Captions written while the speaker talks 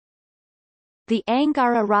The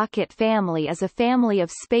Angara rocket family is a family of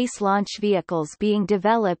space launch vehicles being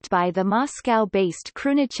developed by the Moscow-based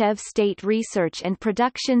Khrunichev State Research and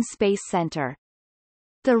Production Space Center.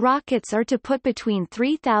 The rockets are to put between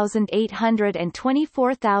 3,800 and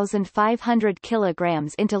 24,500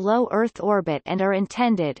 kilograms into low Earth orbit and are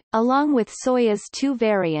intended, along with Soyuz 2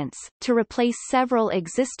 variants, to replace several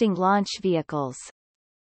existing launch vehicles.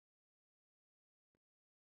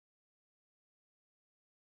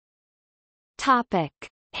 Topic: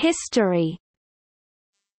 History.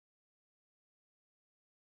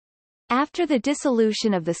 After the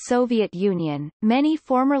dissolution of the Soviet Union, many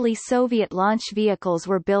formerly Soviet launch vehicles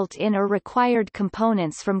were built in or required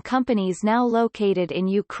components from companies now located in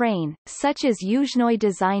Ukraine, such as Yuzhnoye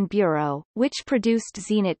Design Bureau, which produced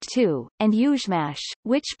Zenit 2, and Yuzhmash,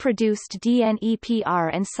 which produced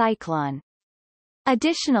Dnepr and Cyclone.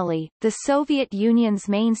 Additionally, the Soviet Union's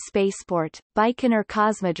main spaceport, Baikonur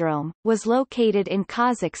Cosmodrome, was located in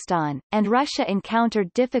Kazakhstan, and Russia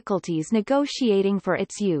encountered difficulties negotiating for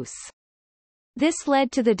its use. This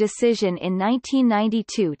led to the decision in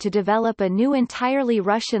 1992 to develop a new entirely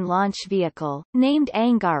Russian launch vehicle, named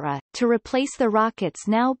Angara, to replace the rockets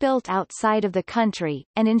now built outside of the country,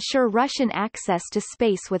 and ensure Russian access to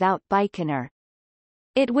space without Baikonur.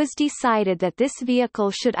 It was decided that this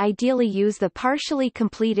vehicle should ideally use the partially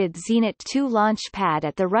completed Zenit 2 launch pad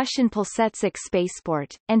at the Russian Plesetsk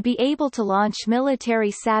spaceport, and be able to launch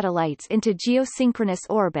military satellites into geosynchronous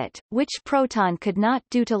orbit, which Proton could not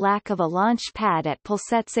due to lack of a launch pad at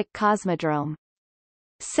Plesetsk Cosmodrome.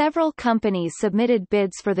 Several companies submitted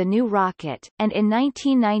bids for the new rocket, and in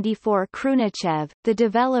 1994 Khrunichev, the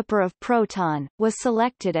developer of Proton, was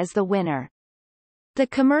selected as the winner. The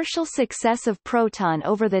commercial success of Proton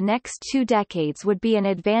over the next 2 decades would be an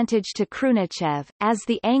advantage to Khrunichev, as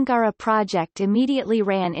the Angara project immediately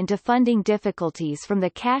ran into funding difficulties from the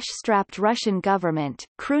cash-strapped Russian government.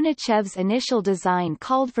 Khrunichev's initial design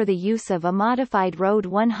called for the use of a modified Rode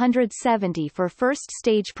 170 for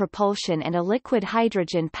first-stage propulsion and a liquid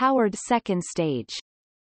hydrogen-powered second stage.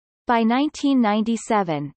 By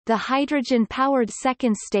 1997, the hydrogen-powered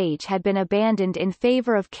second stage had been abandoned in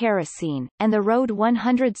favor of kerosene, and the Rode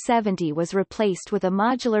 170 was replaced with a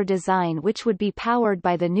modular design which would be powered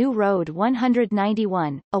by the new Rode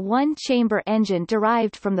 191, a one-chamber engine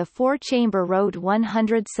derived from the four-chamber Rode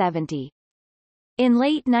 170. In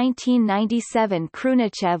late 1997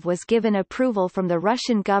 Khrunichev was given approval from the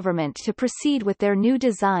Russian government to proceed with their new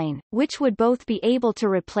design, which would both be able to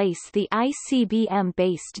replace the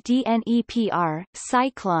ICBM-based Dnepr,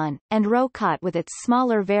 Cyclone, and Rokot with its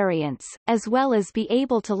smaller variants, as well as be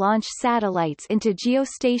able to launch satellites into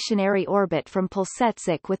geostationary orbit from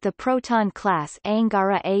Plesetsk with the Proton-class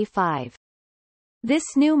Angara A5. This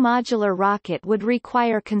new modular rocket would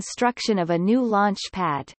require construction of a new launch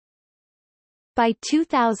pad. By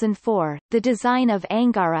 2004, the design of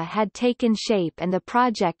Angara had taken shape and the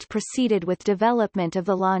project proceeded with development of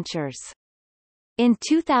the launchers. In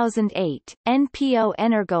 2008, NPO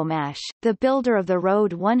Energomash, the builder of the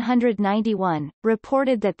Rode 191,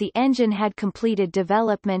 reported that the engine had completed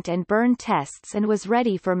development and burn tests and was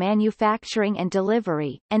ready for manufacturing and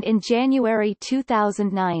delivery, and in January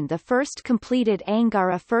 2009 the first completed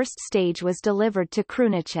Angara first stage was delivered to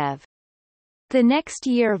Khrunichev. The next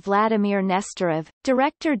year Vladimir Nestorov,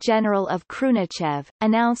 Director General of Khrunichev,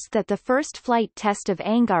 announced that the first flight test of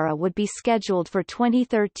Angara would be scheduled for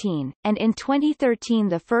 2013, and in 2013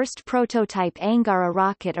 the first prototype Angara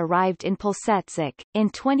rocket arrived in Plesetsk. In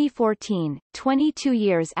 2014, 22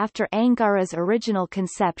 years after Angara's original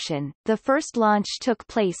conception, the first launch took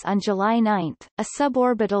place on July 9, a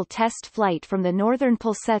suborbital test flight from the northern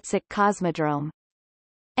Plesetsk Cosmodrome.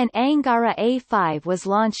 An Angara A5 was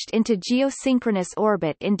launched into geosynchronous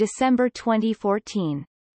orbit in December 2014.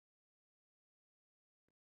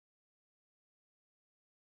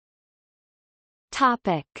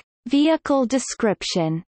 Topic: Vehicle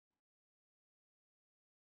description.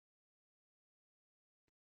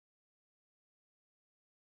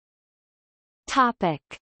 Topic: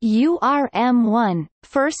 URM-1,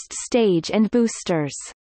 first stage and boosters.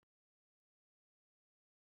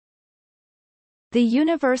 The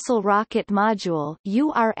Universal Rocket Module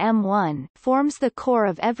URM-1 forms the core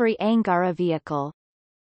of every Angara vehicle.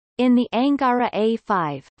 In the Angara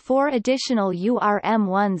A5, 4 additional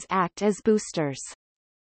URM-1s act as boosters.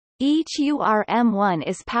 Each URM-1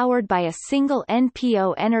 is powered by a single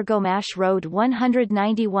NPO Energomash Rode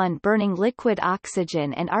 191 burning liquid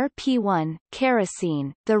oxygen and RP-1,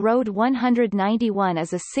 kerosene. The Rode 191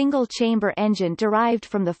 is a single-chamber engine derived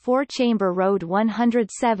from the four-chamber Rode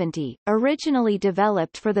 170, originally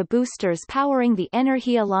developed for the boosters powering the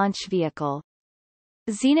Energia launch vehicle.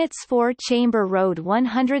 Zenit's four-chamber RD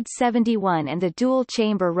 171 and the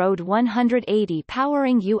dual-chamber RD 180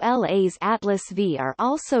 powering ULA's Atlas V are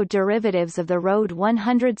also derivatives of the RD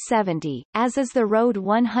 170, as is the RD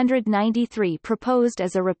 193 proposed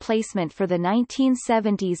as a replacement for the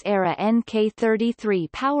 1970s-era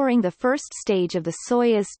NK-33 powering the first stage of the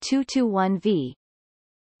Soyuz 221V.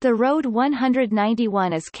 The RD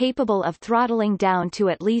 191 is capable of throttling down to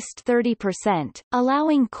at least 30%,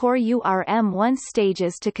 allowing core URM-1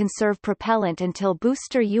 stages to conserve propellant until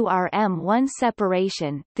booster URM-1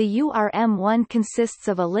 separation. The URM-1 consists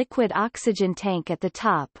of a liquid oxygen tank at the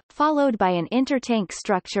top, followed by an intertank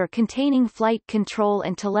structure containing flight control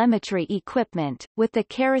and telemetry equipment, with the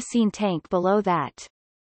kerosene tank below that.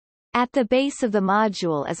 At the base of the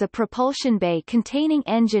module is a propulsion bay containing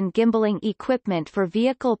engine gimbaling equipment for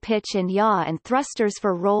vehicle pitch and yaw and thrusters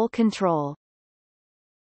for roll control.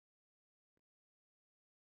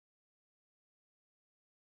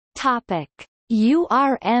 Topic: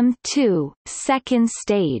 URM-2, second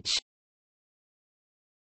stage.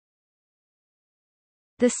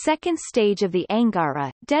 The second stage of the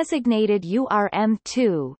Angara, designated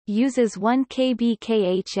URM-2, uses 1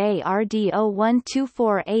 kbkha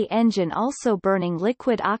RD0124A engine also burning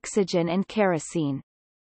liquid oxygen and kerosene.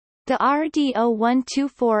 The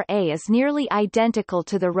RD0124A is nearly identical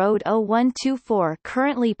to the RD 0124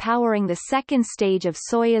 currently powering the second stage of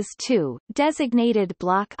Soyuz 2, designated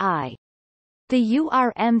Block I. The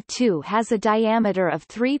URM-2 has a diameter of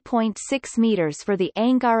 3.6 meters for the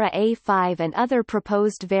Angara A5 and other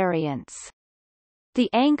proposed variants. The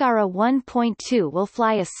Angara 1.2 will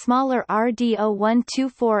fly a smaller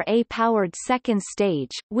RD0124A-powered second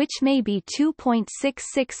stage, which may be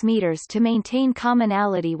 2.66 meters to maintain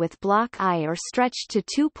commonality with Block I or stretched to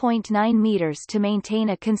 2.9 meters to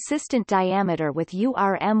maintain a consistent diameter with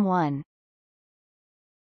URM-1.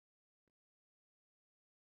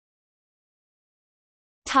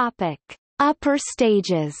 Topic: Upper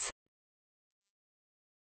stages.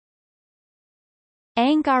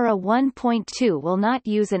 Angara 1.2 will not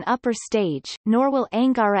use an upper stage, nor will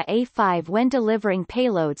Angara A5 when delivering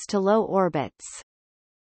payloads to low orbits.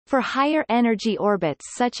 For higher energy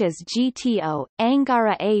orbits such as GTO,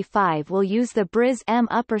 Angara A5 will use the BRIS-M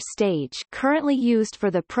upper stage currently used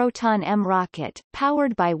for the Proton-M rocket,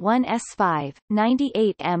 powered by one S5,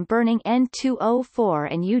 98M burning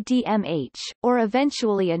N2O4 and UDMH, or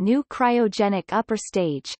eventually a new cryogenic upper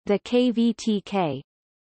stage, the KVTK.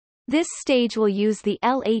 This stage will use the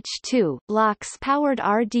LH2, LOX-powered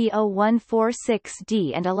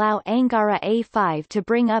RD0146D and allow Angara A5 to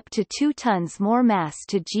bring up to 2 tons more mass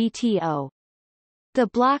to GTO. The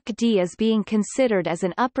Block D is being considered as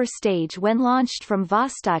an upper stage when launched from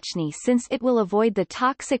Vostochny since it will avoid the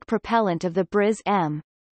toxic propellant of the BRIS-M.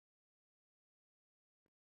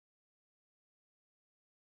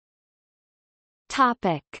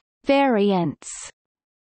 Topic: Variants.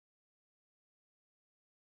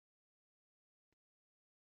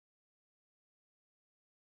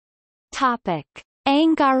 Topic: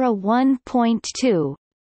 Angara 1.2.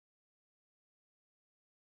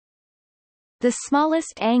 The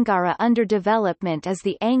smallest Angara under development is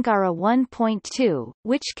the Angara 1.2,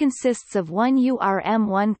 which consists of one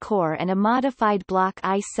URM-1 core and a modified Block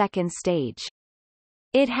I second stage.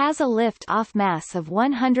 It has a lift-off mass of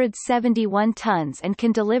 171 tons and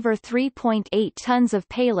can deliver 3.8 tons of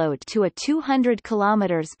payload to a 200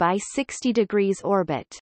 km by 60 degrees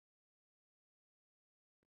orbit.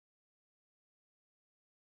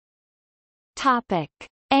 Topic: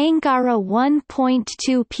 Angara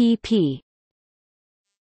 1.2 pp.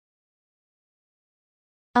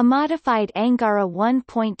 A modified Angara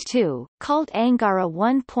 1.2, called Angara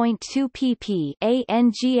 1.2 pp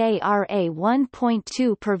Angara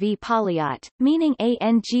 1.2 per V Polyot, meaning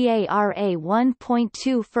Angara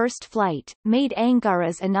 1.2 first flight, made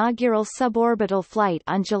Angara's inaugural suborbital flight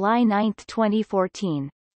on July 9,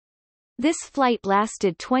 2014. This flight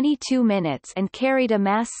lasted 22 minutes and carried a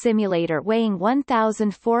mass simulator weighing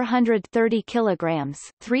 1,430 kilograms,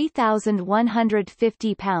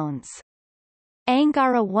 3,150 pounds.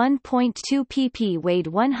 Angara 1.2 pp weighed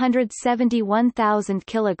 171,000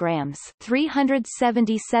 kilograms,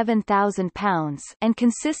 377,000 pounds, and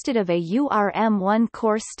consisted of a URM-1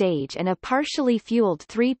 core stage and a partially fueled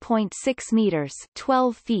 3.6 meters,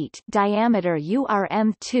 12 feet diameter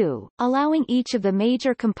URM-2, allowing each of the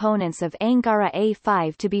major components of Angara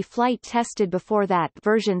A5 to be flight tested before that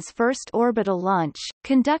version's first orbital launch,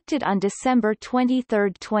 conducted on December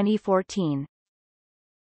 23, 2014.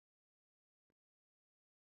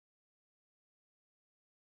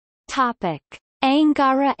 Topic: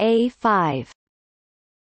 Angara A5.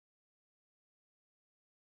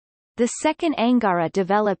 The second Angara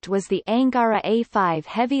developed was the Angara A5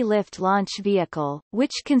 heavy lift launch vehicle,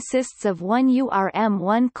 which consists of one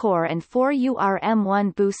URM-1 core and four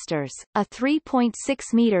URM-1 boosters, a 3.6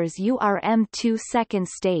 meters URM-2 second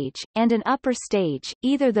stage, and an upper stage,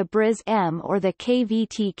 either the BRIS-M or the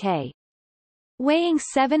KVTK. Weighing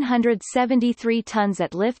 773 tons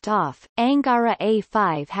at lift-off, Angara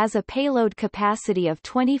A5 has a payload capacity of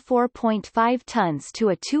 24.5 tons to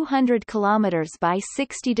a 200 km by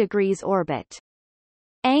 60 degrees orbit.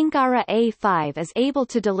 Angara A5 is able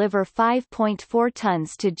to deliver 5.4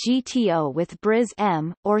 tons to GTO with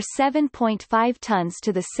BRIS-M, or 7.5 tons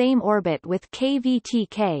to the same orbit with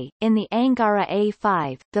KVTK. In the Angara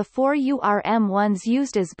A5, the four URM-1s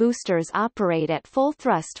used as boosters operate at full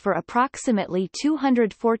thrust for approximately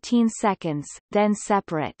 214 seconds, then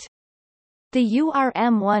separate. The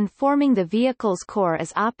URM-1 forming the vehicle's core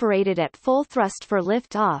is operated at full thrust for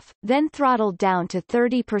lift-off, then throttled down to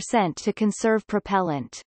 30% to conserve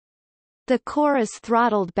propellant. The core is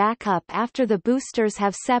throttled back up after the boosters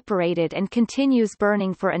have separated and continues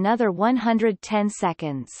burning for another 110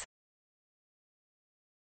 seconds.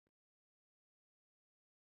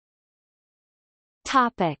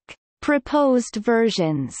 Topic: Proposed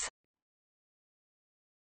versions.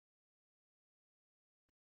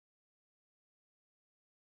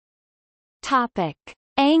 Topic: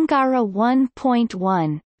 Angara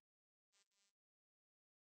 1.1.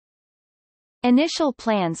 Initial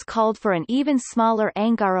plans called for an even smaller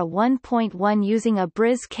Angara 1.1 using a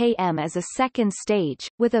BRIS-KM as a second stage,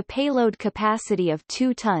 with a payload capacity of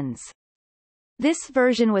 2 tons. This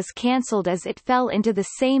version was cancelled as it fell into the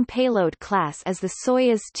same payload class as the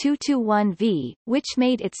Soyuz 221V, which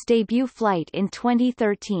made its debut flight in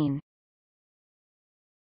 2013.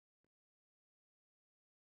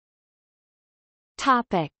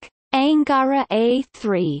 Topic: Angara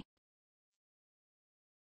A3.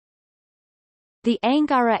 The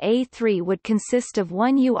Angara A3 would consist of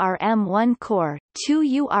one URM-1 core, two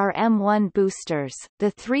URM-1 boosters,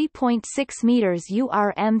 the 3.6 meters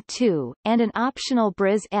URM-2, and an optional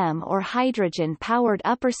BRIS-M or hydrogen-powered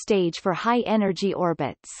upper stage for high-energy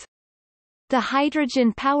orbits. The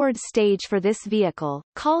hydrogen-powered stage for this vehicle,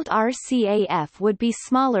 called RCAF, would be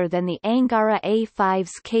smaller than the Angara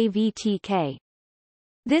A5's KVTK.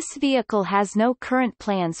 This vehicle has no current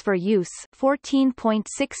plans for use. 14.6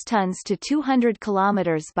 tons to 200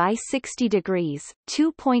 km by 60 degrees,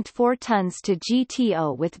 2.4 tons to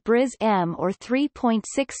GTO with BRIS-M or 3.6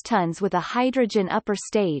 tons with a hydrogen upper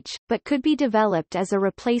stage, but could be developed as a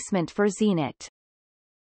replacement for Zenit.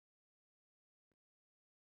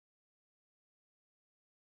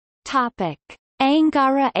 Topic: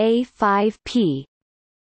 Angara A5P.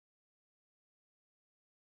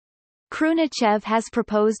 Khrushchev has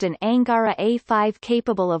proposed an Angara A5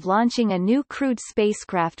 capable of launching a new crewed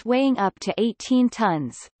spacecraft weighing up to 18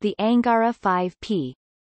 tons, the Angara A5P.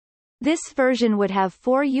 This version would have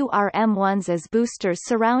four URM-1s as boosters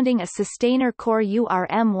surrounding a sustainer core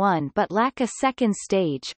URM-1 but lack a second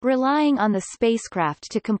stage, relying on the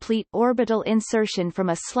spacecraft to complete orbital insertion from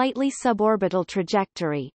a slightly suborbital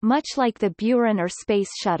trajectory, much like the Buran or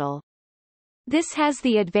Space Shuttle. This has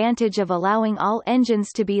the advantage of allowing all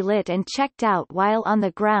engines to be lit and checked out while on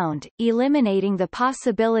the ground, eliminating the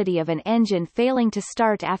possibility of an engine failing to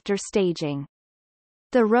start after staging.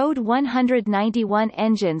 The RD 191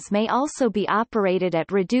 engines may also be operated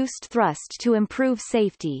at reduced thrust to improve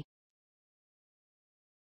safety.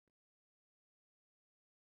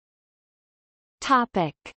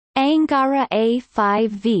 Topic: Angara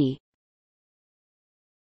A5V.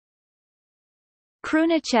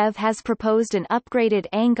 Khrushchev has proposed an upgraded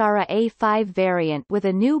Angara A5 variant with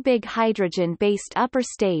a new big hydrogen-based upper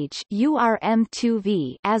stage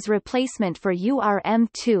URM-2V as replacement for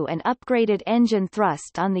URM-2 and upgraded engine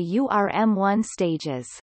thrust on the URM-1 stages.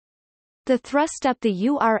 The thrust up the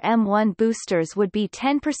URM-1 boosters would be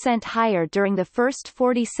 10% higher during the first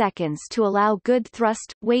 40 seconds to allow good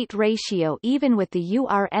thrust-weight ratio even with the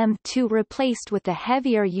URM-2 replaced with the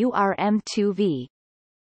heavier URM-2V.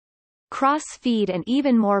 Cross-feed and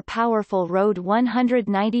even more powerful RD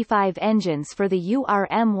 195 engines for the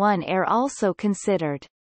URM-1 are also considered.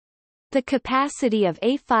 The capacity of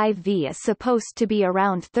A5V is supposed to be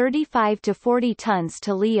around 35 to 40 tons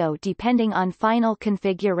to LEO depending on final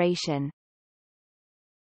configuration.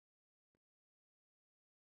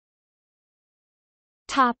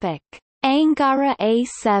 Topic: Angara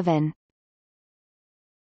A7.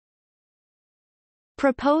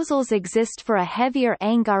 Proposals exist for a heavier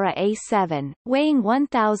Angara A7, weighing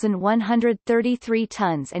 1,133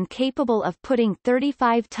 tons and capable of putting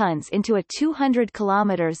 35 tons into a 200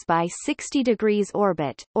 km by 60 degrees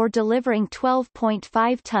orbit, or delivering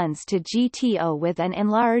 12.5 tons to GTO with an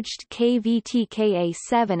enlarged KVTK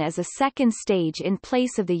A7 as a second stage in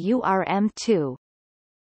place of the URM-2.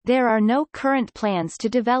 There are no current plans to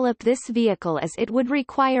develop this vehicle as it would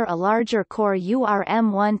require a larger core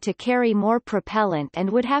URM-1 to carry more propellant and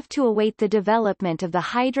would have to await the development of the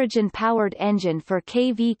hydrogen-powered engine for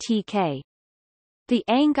KVTK. The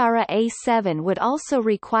Angara A7 would also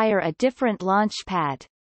require a different launch pad.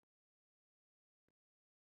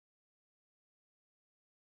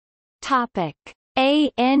 Topic: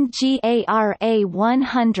 Angara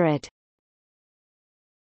A100.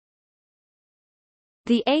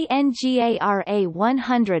 The Angara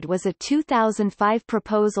A100 was a 2005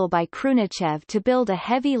 proposal by Khrunichev to build a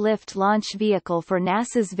heavy-lift launch vehicle for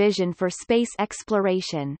NASA's vision for space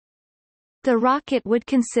exploration. The rocket would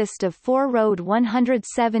consist of 4 Rode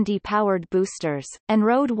 170-powered boosters, an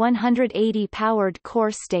Rode 180-powered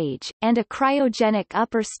core stage, and a cryogenic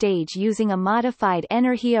upper stage using a modified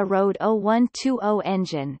Energia Rode 0120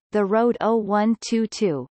 engine, the Rode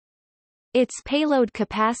 0122. Its payload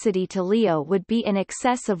capacity to LEO would be in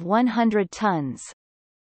excess of 100 tons.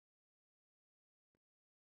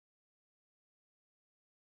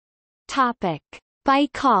 Topic: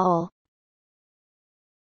 Baikal.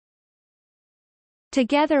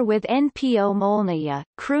 Together with NPO Molniya,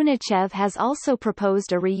 Khrunichev has also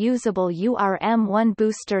proposed a reusable URM-1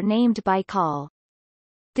 booster named Baikal.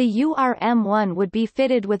 The URM-1 would be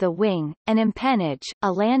fitted with a wing, an empennage, a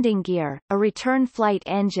landing gear, a return flight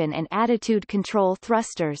engine and attitude control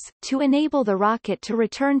thrusters, to enable the rocket to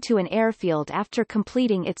return to an airfield after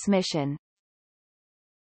completing its mission.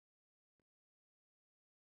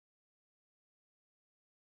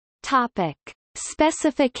 Topic: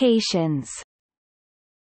 Specifications.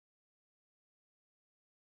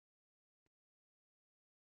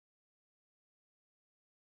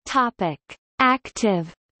 Topic: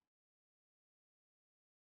 Active.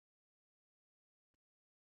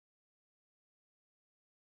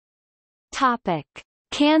 Topic: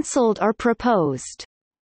 Cancelled or proposed.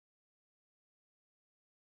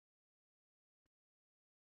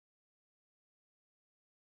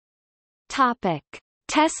 Topic: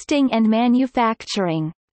 Testing and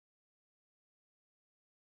manufacturing.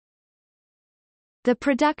 The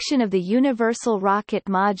production of the Universal Rocket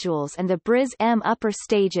modules and the BRIS-M upper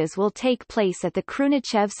stages will take place at the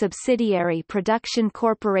Khrunichev subsidiary Production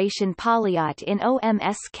Corporation Polyot in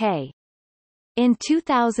OMSK. In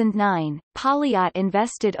 2009, Polyot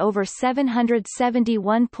invested over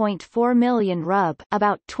 $771.4 million RUB,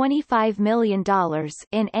 about $25 million,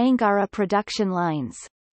 in Angara production lines.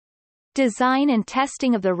 Design and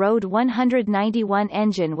testing of the Rode 191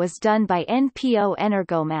 engine was done by NPO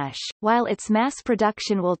Energomash, while its mass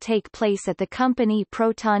production will take place at the company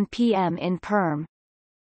Proton PM in Perm.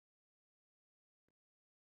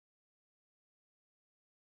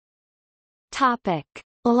 Topic: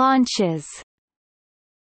 Launches.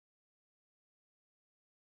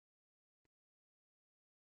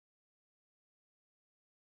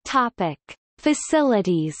 Topic: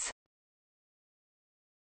 Facilities.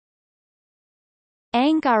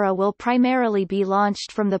 Angara will primarily be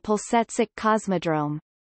launched from the Plesetsk Cosmodrome.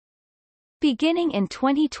 Beginning in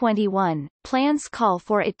 2021, plans call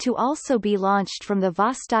for it to also be launched from the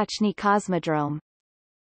Vostochny Cosmodrome.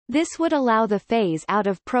 This would allow the phase-out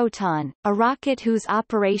of Proton, a rocket whose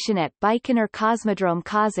operation at Baikonur Cosmodrome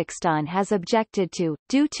Kazakhstan has objected to,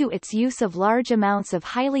 due to its use of large amounts of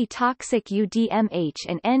highly toxic UDMH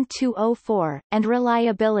and N2O4, and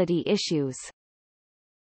reliability issues.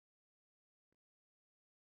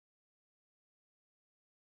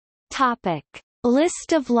 Topic: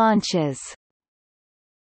 List of launches.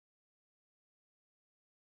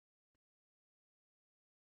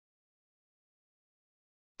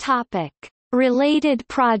 Topic: Related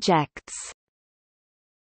projects.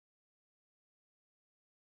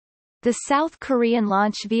 The South Korean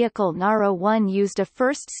launch vehicle Naro-1 used a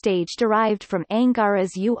first stage derived from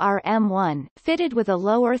Angara's URM-1, fitted with a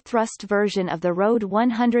lower thrust version of the Rode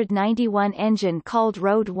 191 engine called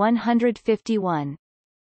Rode 151.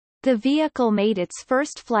 The vehicle made its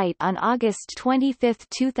first flight on August 25,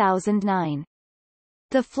 2009.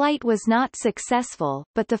 The flight was not successful,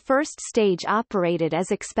 but the first stage operated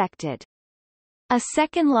as expected. A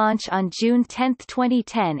second launch on June 10,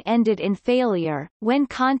 2010 ended in failure, when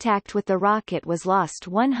contact with the rocket was lost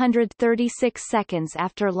 136 seconds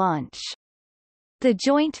after launch. The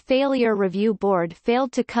Joint Failure Review Board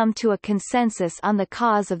failed to come to a consensus on the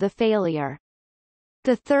cause of the failure.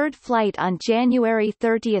 The third flight on January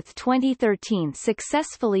 30, 2013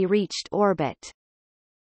 successfully reached orbit.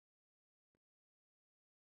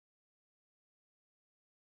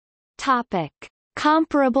 Topic: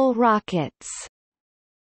 Comparable rockets.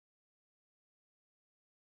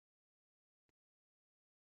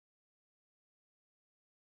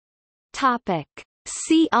 Topic: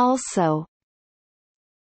 See also.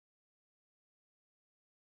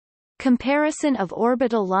 Comparison of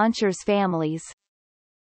orbital launchers families.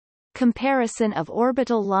 Comparison of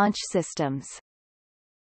orbital launch systems.